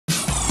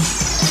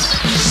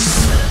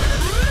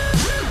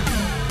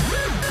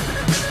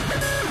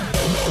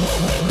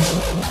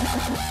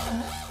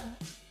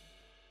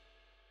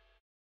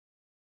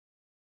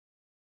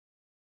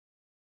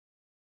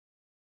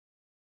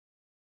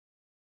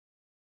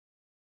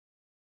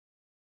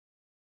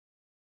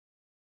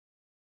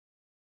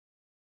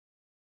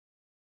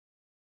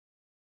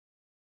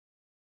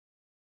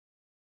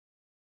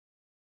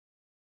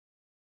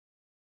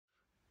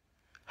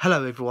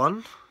Hello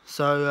everyone.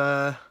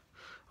 So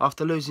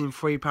after losing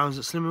 £3 at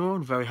Slimming,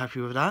 I'm very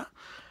happy with that,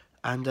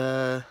 and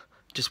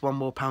just £1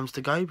 more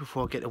to go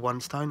before I get to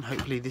 1 stone,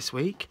 hopefully this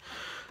week.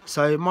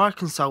 So my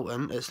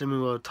consultant at Slimming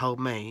World told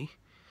me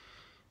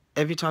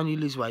every time you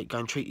lose weight, go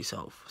and treat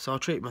yourself. So I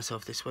treated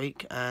myself this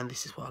week, and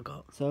this is what I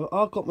got. So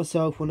I got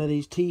myself one of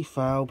these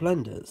Tefal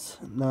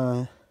blenders.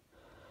 Now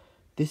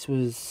this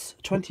was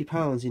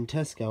 £20 in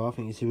Tesco. I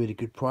think it's a really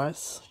good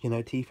price. You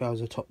know,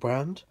 Tefal's a top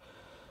brand.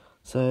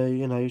 So,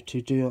 you know, to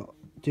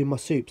do my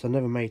soups. I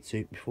never made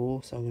soup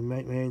before, so I'm going to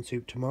make my own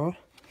soup tomorrow.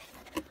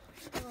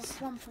 That's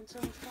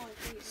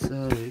 1.75.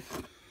 So,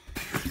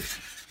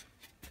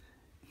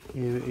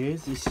 here it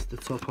is. This is the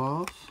top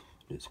half.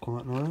 It's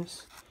quite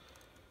nice.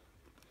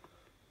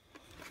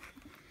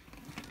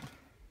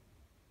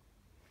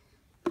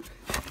 Got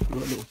a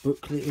little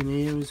booklet in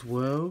here as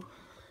well.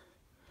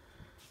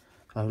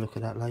 Have a look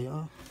at that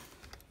later.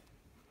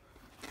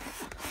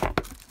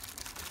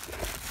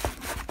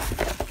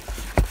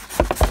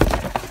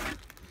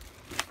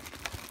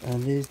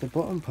 And here's the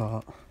bottom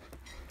part.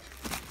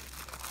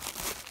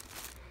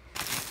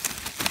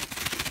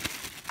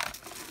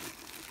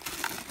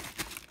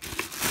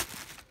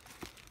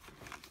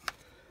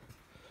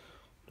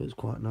 Looks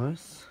quite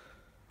nice.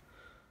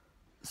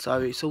 So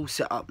it's all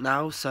set up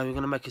now, so we're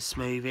going to make a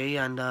smoothie,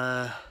 and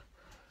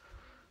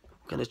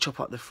going to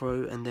chop up the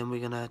fruit, and then we're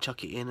going to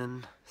chuck it in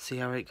and see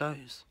how it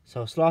goes.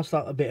 So I sliced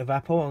up a bit of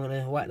apple. I'm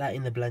going to whack that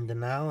in the blender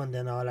now, and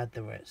then I'll add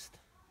the rest.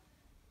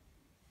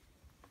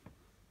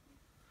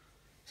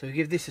 So we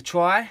give this a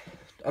try.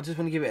 I just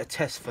want to give it a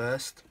test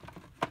first.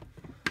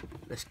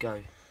 Let's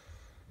go.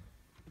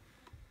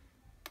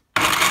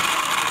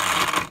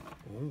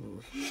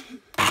 Ooh.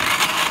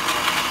 I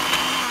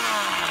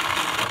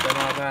don't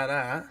know about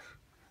that.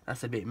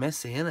 That's a bit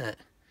messy, isn't it?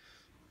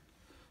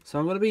 So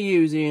I'm going to be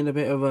using a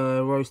bit of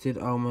a roasted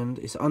almond.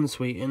 It's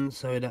unsweetened,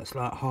 so that's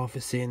like half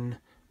a sin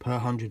per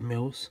 100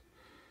 mils.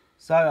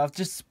 So I've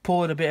just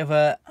poured a bit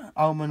of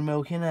almond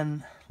milk in,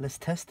 and let's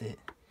test it.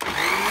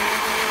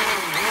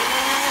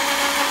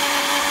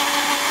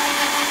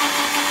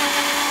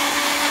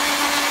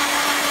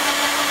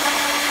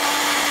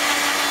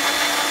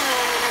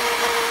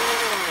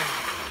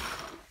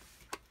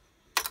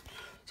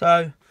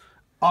 So,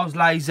 I was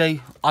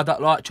lazy. I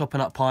don't like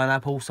chopping up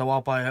pineapple, so I'll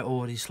buy it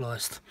already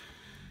sliced.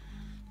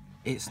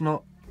 It's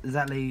not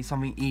exactly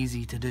something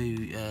easy to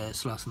do,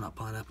 slicing up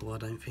pineapple, I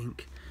don't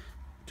think.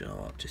 Do you know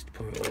what? Just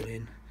pour it all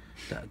in.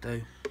 That'll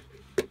do.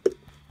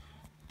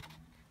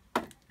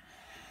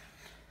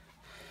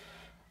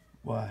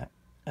 Right.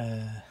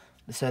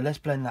 So let's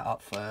blend that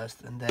up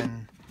first, and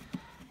then,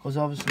 because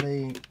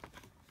obviously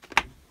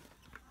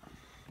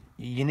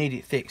you need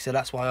it thick, so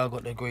that's why I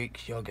got the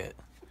Greek yogurt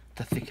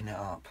to thicken it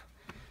up.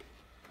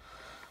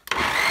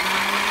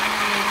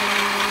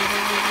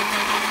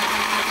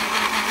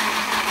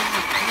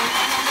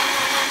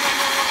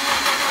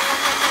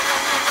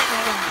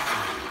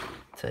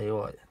 Tell you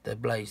what, the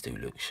blades do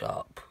look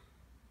sharp.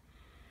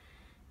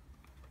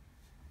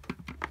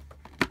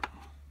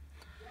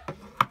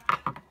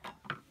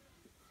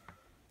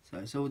 So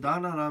it's all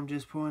done, and I'm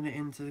just pouring it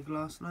into the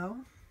glass now.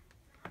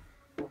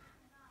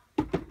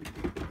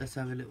 Let's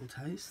have a little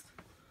taste.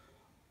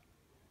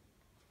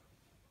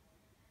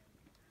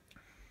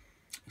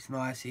 It's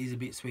nice. It is a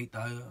bit sweet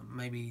though.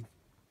 Maybe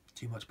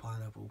too much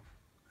pineapple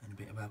and a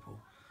bit of apple.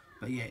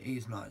 But yeah, it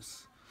is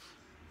nice.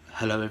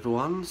 Hello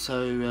everyone.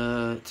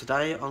 So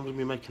today I'm going to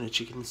be making a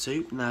chicken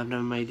soup. Now I've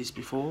never made this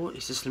before.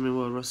 It's a Slimming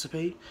World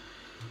recipe.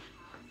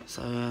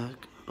 So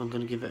I'm going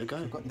to give it a go.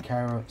 I've got the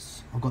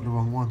carrots. I've got the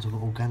wrong ones. I've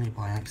got organic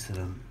by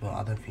accident, but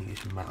I don't think it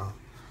should matter.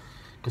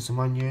 Got some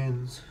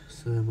onions,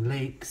 some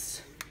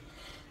leeks,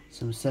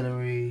 some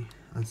celery,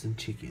 and some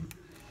chicken.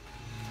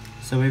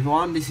 So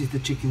everyone, this is the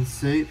chicken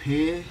soup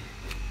here,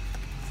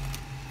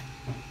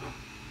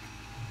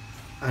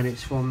 and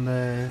it's from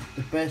the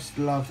Best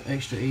Loved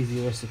Extra Easy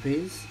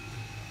Recipes.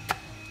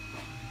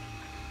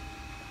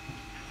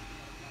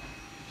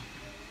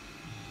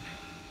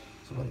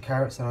 So I've got the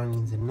carrots and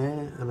onions in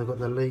there, and I've got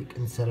the leek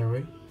and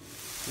celery.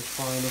 Just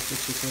frying off the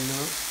chicken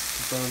now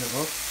to brown it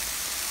off.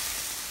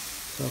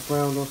 So I've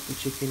browned off the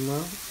chicken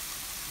now,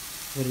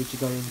 ready to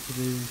go into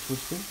the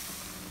twisting.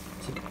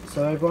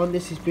 So everyone,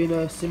 this has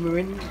been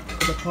simmering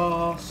for the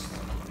past,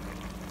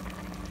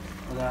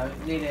 I don't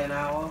know, nearly an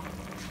hour.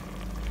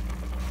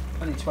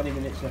 Only 20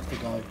 minutes left to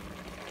go.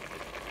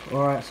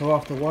 Alright, so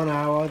after 1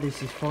 hour,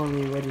 this is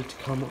finally ready to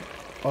come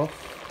off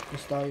the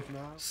stove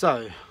now.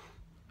 So,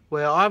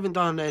 well, I haven't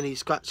done any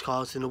scratch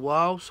cards in a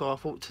while, so I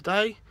thought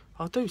today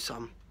I'll do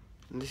some.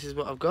 And this is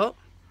what I've got.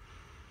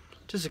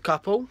 Just a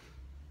couple.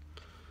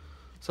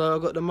 So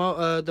I've got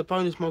the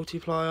bonus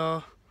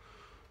multiplier.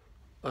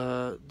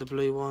 The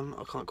blue one,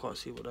 I can't quite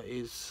see what that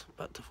is,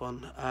 back to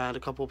fun, and a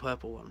couple of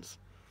purple ones.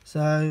 So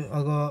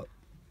I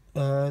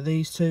got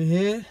these two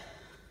here,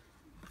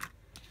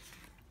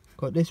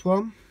 got this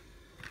one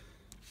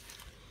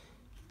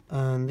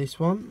and this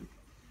one.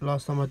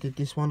 Last time I did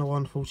this one I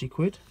won 40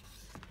 quid,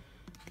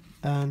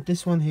 and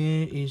this one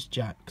here is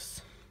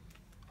Jack's.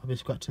 I've been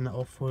scratching that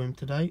off for him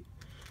today.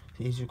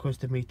 he's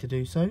requested me to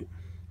do so.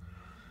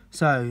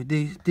 So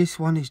this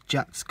one is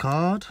Jack's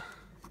card.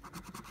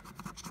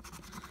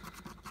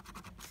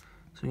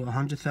 So we've got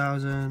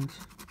 100,000,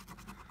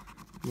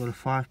 we've got a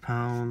 £5,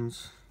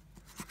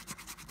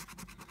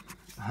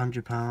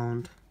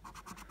 £100,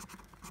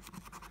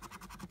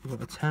 we've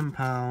got a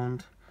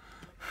 £10,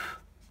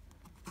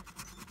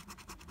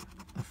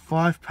 a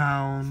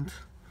 £5,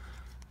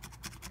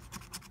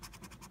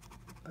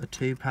 a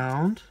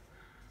 £2,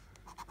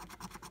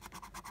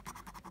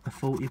 a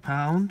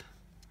 £40,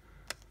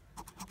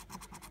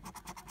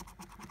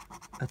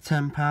 a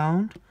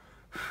 £10.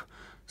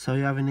 So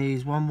you're having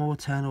these one more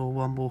 10 or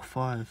one more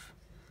 5.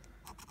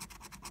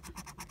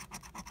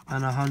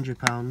 And a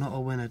 £100, not a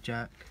winner,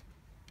 Jack.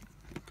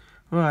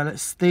 Right,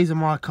 these are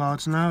my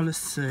cards now. Let's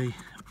see.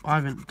 I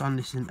haven't done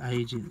this in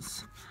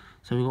ages.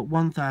 So we've got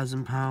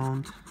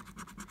 £1,000,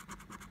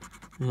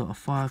 we've got a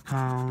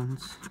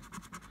 £5,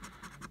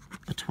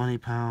 a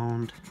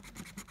 £20,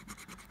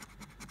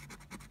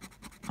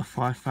 a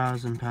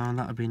 £5,000,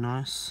 that would be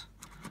nice.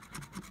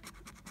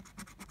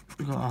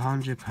 We've got a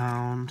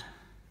 £100,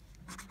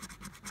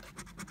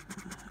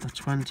 a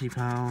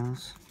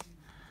 £20,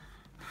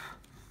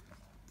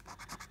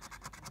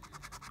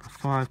 a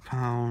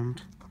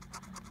 £5,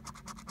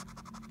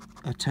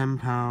 a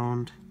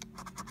 £10,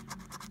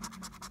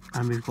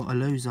 and we've got a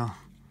loser.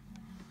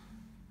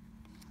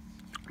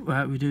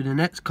 Right, we do the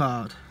next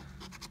card.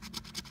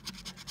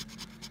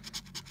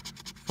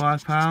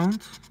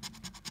 £5,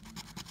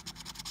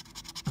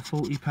 a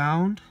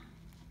 £40,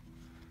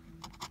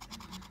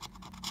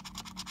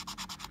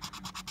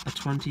 a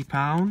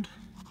 £20,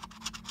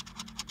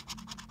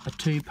 a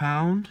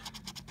 £2,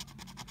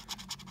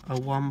 a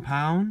 £1,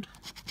 £1,000,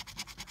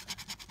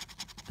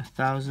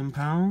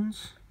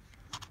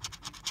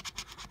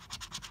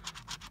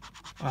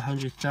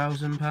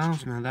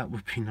 £100,000. Now that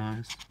would be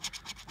nice.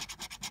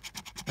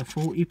 A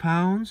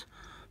 £40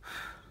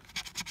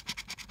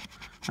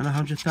 and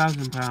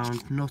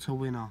 £100,000. Not a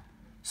winner.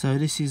 So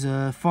this is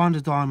a find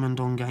a diamond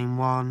on game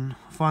 1,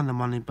 find the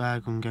money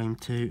bag on game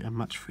 2, and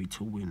match 3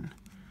 to win.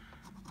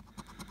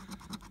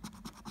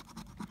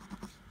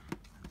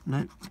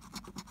 Nope.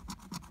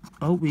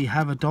 Oh, we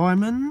have a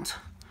diamond.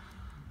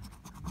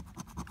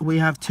 We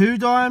have 2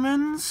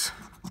 diamonds.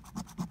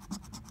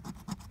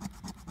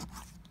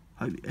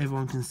 Hope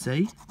everyone can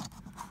see.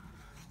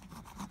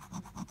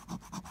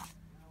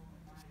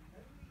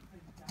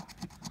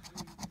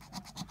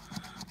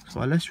 So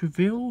let's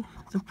reveal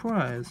the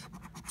prize.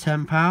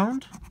 £10,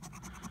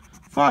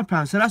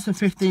 £5. So that's a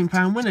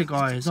 £15 winner,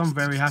 guys. I'm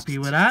very happy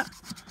with that.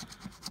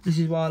 This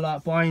is why I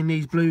like buying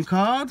these blue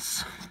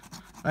cards.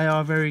 They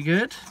are very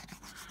good.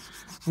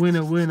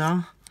 Winner,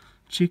 winner,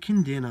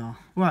 chicken dinner.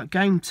 Right,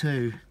 game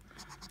 2.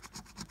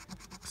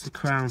 It's a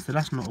crown, so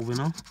that's not a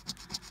winner.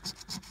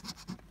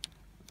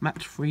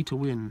 Match 3 to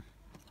win.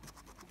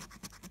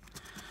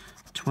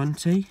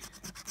 20,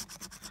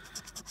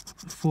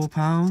 £4,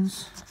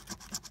 £4,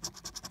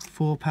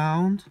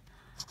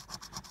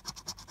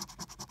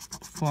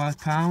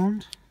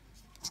 £5,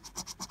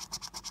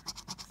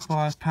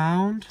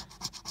 £5,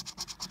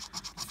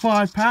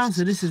 £5.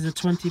 So this is a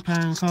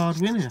 £20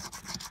 card winner.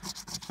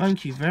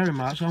 Thank you very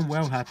much. I'm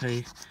well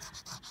happy.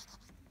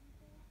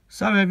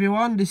 So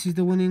everyone, this is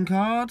the winning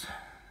card.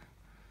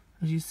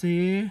 As you see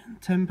here,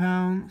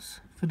 £10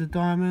 for the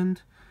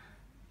diamond,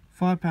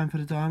 £5 for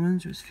the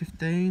diamonds, which is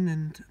 15,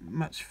 and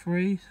match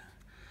 3.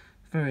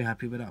 Very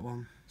happy with that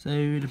one. So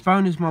the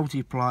bonus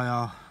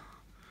multiplier.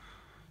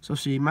 So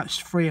obviously you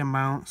match 3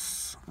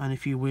 amounts, and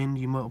if you win,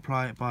 you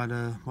multiply it by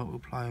the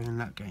multiplier in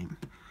that game.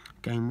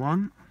 Game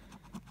 1.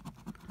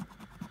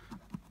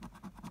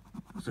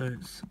 So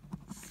it's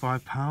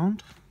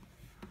 £5,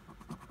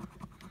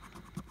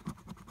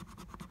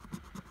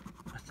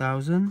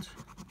 1,000,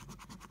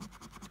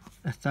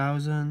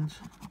 1,000,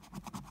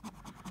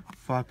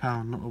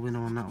 £5. Not a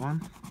winner on that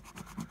one.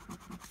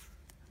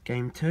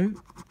 Game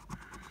 2.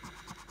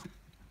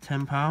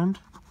 £10, £40,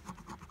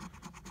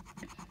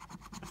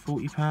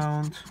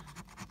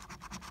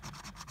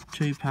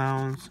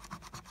 £2,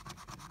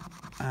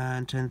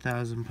 and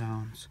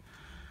 £10,000.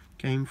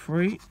 Game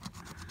 3.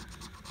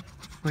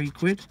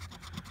 £3,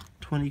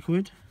 20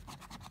 quid,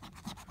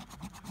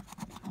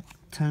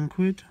 10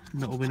 quid.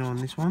 Not a winner on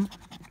this one.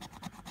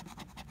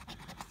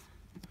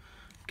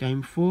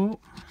 Game 4.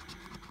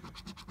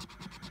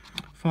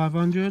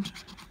 500,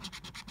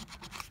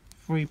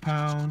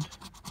 £3,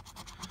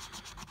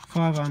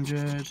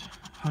 500,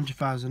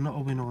 100,000. Not a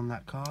winner on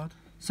that card.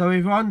 So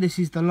everyone, this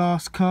is the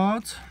last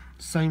card.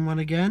 Same one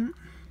again.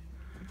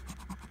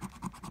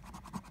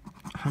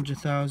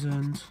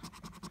 100,000,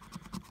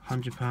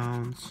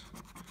 £100,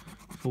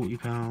 £40,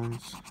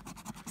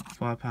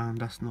 £5.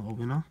 That's not a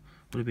winner.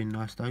 Would have been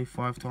nice though,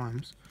 5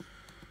 times.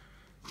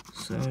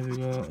 So we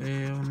got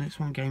here on this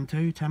one, game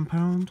 2,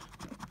 £10,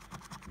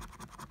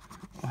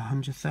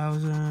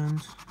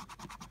 100,000,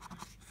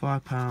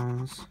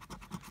 £5,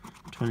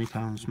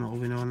 £20. Not a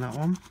winner on that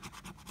one.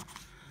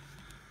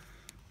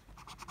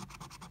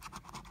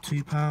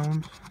 £2,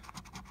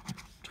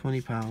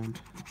 £20,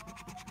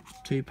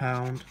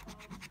 £2,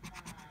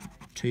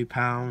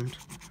 £2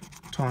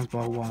 times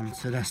by 1,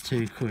 so that's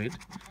 £2.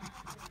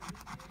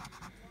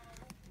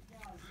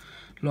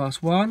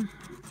 Last one,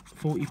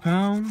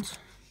 £40,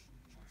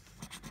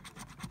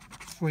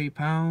 £3,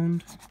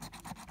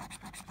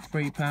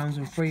 £3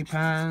 and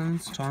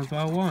 £3 times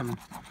by 1,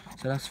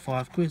 so that's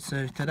 £5.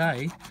 So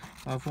today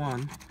I've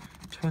won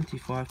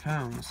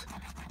 £25.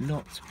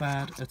 Not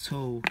bad at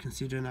all,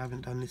 considering I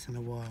haven't done this in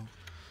a while.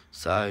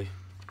 So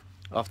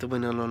after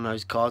winning on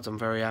those cards, I'm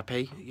very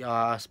happy.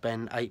 I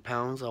spent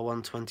 £8, I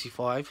won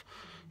 25.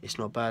 It's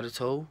not bad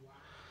at all.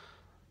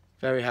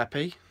 Very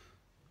happy.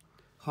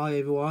 Hi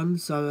everyone,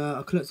 so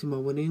I collected my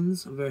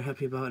winnings. I'm very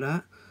happy about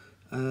that.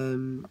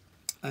 And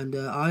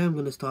I am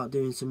going to start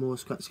doing some more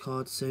scratch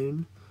cards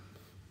soon.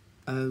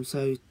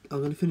 So I'm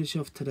going to finish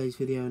off today's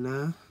video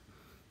now.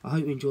 I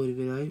hope you enjoyed the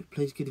video.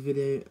 Please give the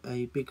video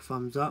a big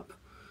thumbs up.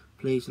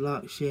 Please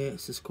like, share,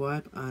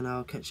 subscribe, and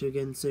I'll catch you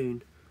again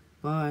soon.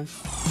 Bye.